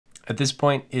At this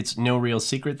point, it's no real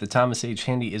secret that Thomas H.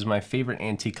 Handy is my favorite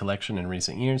antique collection in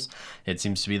recent years. It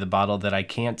seems to be the bottle that I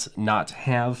can't not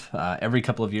have every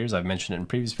couple of years. I've mentioned it in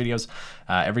previous videos.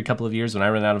 Every couple of years when I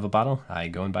run out of a bottle, I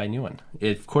go and buy a new one.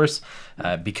 Of course,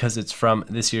 because it's from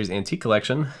this year's antique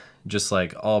collection, just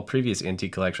like all previous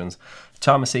antique collections,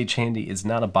 Thomas H. Handy is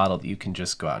not a bottle that you can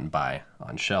just go out and buy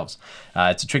on shelves.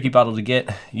 It's a tricky bottle to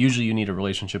get. Usually you need a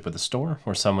relationship with a store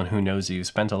or someone who knows you've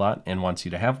spent a lot and wants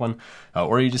you to have one,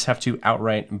 or you just have to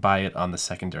outright buy it on the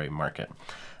secondary market.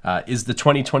 Is the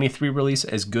 2023 release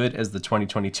as good as the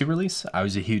 2022 release? I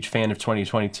was a huge fan of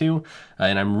 2022,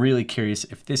 and I'm really curious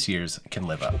if this year's can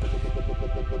live up.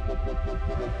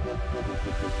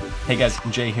 Hey guys,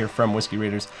 Jay here from Whiskey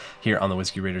Raiders, here on the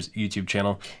Whiskey Raiders YouTube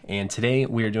channel, and today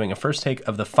we are doing a first take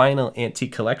of the final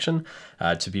antique collection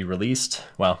to be released.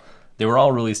 Well, they were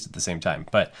all released at the same time,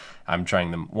 but I'm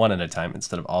trying them one at a time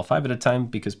instead of all 5 at a time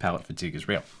because palate fatigue is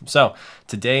real. So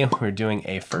today we're doing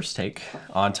a first take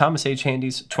on Thomas H.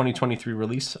 Handy's 2023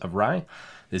 release of rye.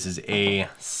 This is a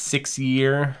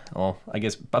 6-year, well, I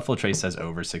guess Buffalo Trace says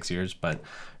over 6 years, but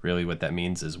really what that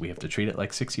means is we have to treat it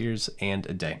like 6 years and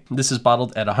a day. This is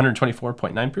bottled at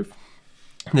 124.9 proof.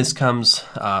 This comes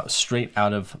straight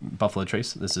out of Buffalo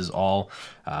Trace. This is all,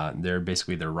 they're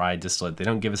basically their rye distillate. They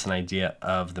don't give us an idea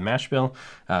of the mash bill,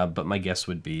 but my guess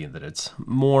would be that it's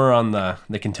more on the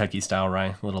Kentucky style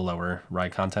rye, a little lower rye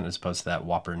content as opposed to that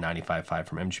Whopper 95.5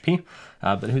 from MGP,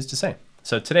 but who's to say?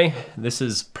 So today, this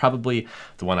is probably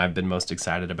the one I've been most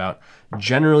excited about.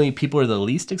 Generally, people are the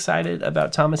least excited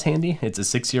about Thomas Handy. It's a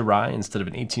 6-year rye instead of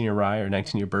an 18-year rye or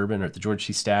 19-year bourbon or the George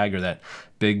C. Stagg or that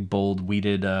big, bold,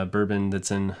 wheated bourbon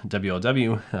that's in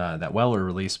WLW, that Weller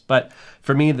release. But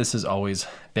for me, this has always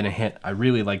been a hit. I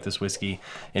really like this whiskey.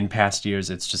 In past years,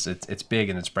 it's big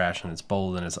and it's brash and it's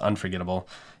bold and it's unforgettable.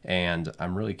 And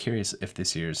I'm really curious if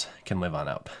this year's can live on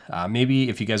up. Maybe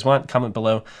if you guys want, comment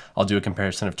below. I'll do a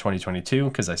comparison of 2022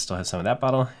 because I still have some of that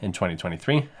bottle in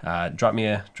 2023. Drop me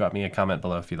a comment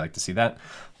below if you'd like to see that.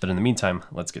 But in the meantime,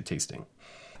 let's get tasting.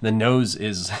 The nose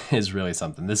is really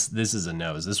something. This is a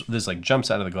nose. This like jumps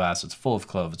out of the glass. It's full of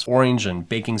cloves. It's orange and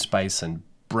baking spice and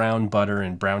brown butter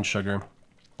and brown sugar.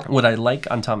 What I like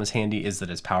on Thomas Handy is that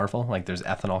it's powerful. Like there's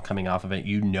ethanol coming off of it.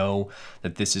 You know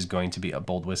that this is going to be a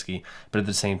bold whiskey, but at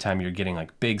the same time, you're getting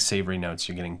like big savory notes.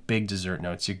 You're getting big dessert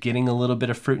notes. You're getting a little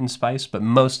bit of fruit and spice, but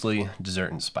mostly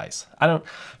dessert and spice.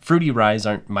 Fruity ryes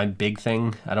aren't my big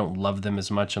thing. I don't love them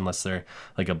as much unless they're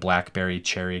like a blackberry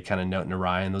cherry kind of note in a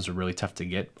rye, and those are really tough to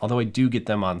get. Although I do get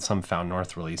them on some Found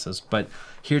North releases. But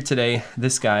here today,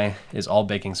 this guy is all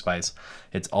baking spice.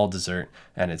 It's all dessert,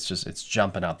 and it's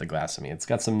jumping out the glass at me. It's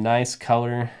got some nice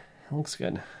color. It looks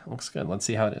good. It looks good. Let's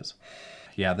see how it is.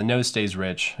 Yeah, the nose stays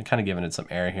rich. I'm kind of giving it some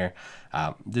air here.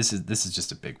 This is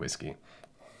just a big whiskey.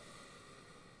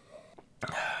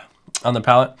 On the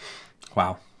palate,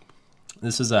 wow.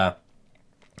 This is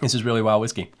really wild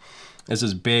whiskey. This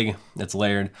is big. It's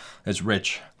layered. It's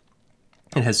rich.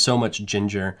 It has so much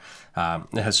ginger.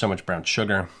 It has so much brown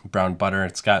sugar, brown butter.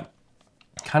 It's got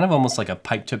kind of almost like a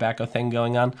pipe tobacco thing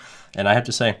going on. And I have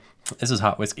to say, this is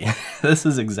hot whiskey. This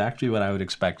is exactly what I would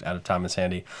expect out of Thomas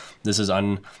Handy. This is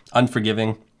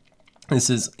unforgiving. This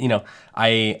is, you know,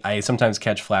 I sometimes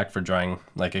catch flack for drawing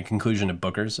like a conclusion to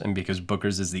Booker's, and because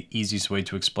Booker's is the easiest way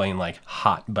to explain like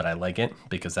hot, but I like it,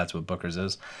 because that's what Booker's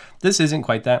is. This isn't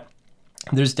quite that.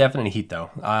 There's definitely heat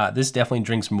though. This definitely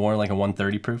drinks more like a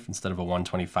 130 proof instead of a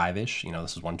 125-ish. You know,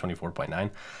 this is 124.9,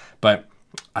 but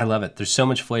I love it. There's so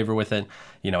much flavor with it.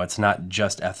 You know, it's not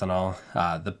just ethanol.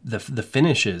 The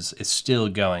finish is still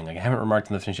going. Like I haven't remarked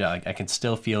on the finish yet. Like I can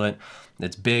still feel it.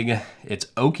 It's big. It's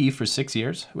oaky for 6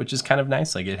 years, which is kind of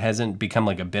nice. Like it hasn't become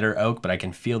like a bitter oak, but I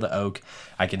can feel the oak.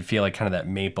 I can feel like kind of that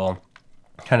maple,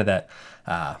 kind of that,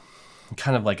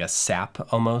 kind of like a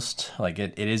sap almost. Like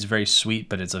it is very sweet,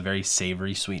 but it's a very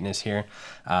savory sweetness here.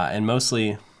 And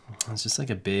mostly it's just like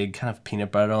a big kind of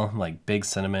peanut butter, like big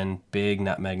cinnamon, big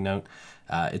nutmeg note.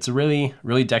 It's a really,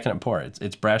 really decadent pour.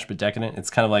 It's brash but decadent. It's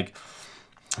kind of like,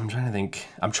 I'm trying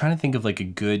to think of like a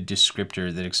good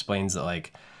descriptor that explains that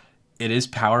like it is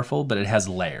powerful, but it has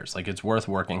layers. Like it's worth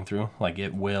working through. Like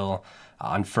it will,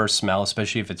 on first smell,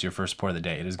 especially if it's your first pour of the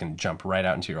day, it is going to jump right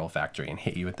out into your olfactory and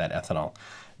hit you with that ethanol.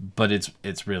 But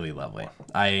it's really lovely.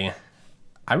 I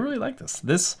really like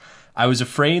this. I was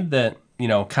afraid that, you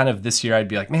know, kind of this year I'd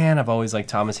be like, man, I've always liked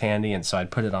Thomas Handy, and so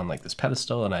I'd put it on like this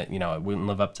pedestal, and I wouldn't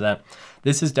live up to that.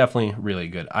 This is definitely really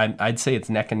good. I'd say it's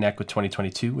neck and neck with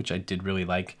 2022, which I did really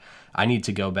like. I need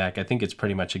to go back. I think it's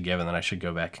pretty much a given that I should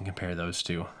go back and compare those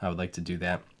two. I would like to do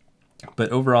that.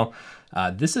 But overall,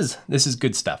 this is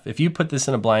good stuff. If you put this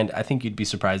in a blind, I think you'd be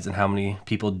surprised at how many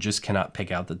people just cannot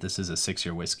pick out that this is a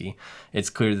 6-year whiskey. It's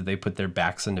clear that they put their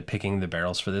backs into picking the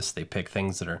barrels for this. They pick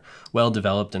things that are well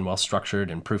developed and well structured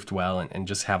and proofed well and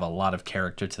just have a lot of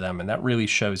character to them. And that really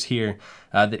shows here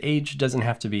that age doesn't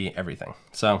have to be everything.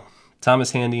 So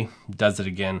Thomas Handy does it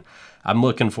again. I'm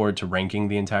looking forward to ranking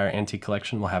the entire antique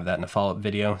collection. We'll have that in a follow-up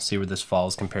video, see where this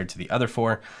falls compared to the other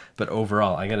 4. But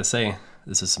overall, I gotta say,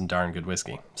 this is some darn good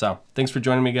whiskey. So thanks for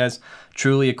joining me, guys.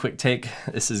 Truly a quick take.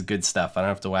 This is good stuff. I don't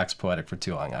have to wax poetic for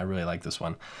too long. I really like this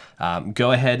one.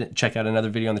 Go ahead, check out another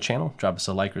video on the channel. Drop us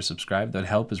a like or subscribe. That would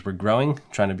help as we're growing,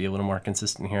 trying to be a little more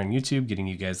consistent here on YouTube, getting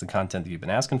you guys the content that you've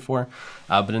been asking for.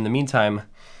 But in the meantime,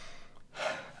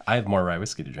 I have more rye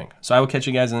whiskey to drink. So I will catch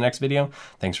you guys in the next video.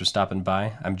 Thanks for stopping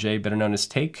by. I'm Jay, better known as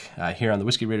Take, here on the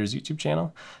Whiskey Raiders YouTube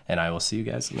channel, and I will see you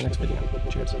guys in the next video.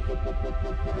 Cheers.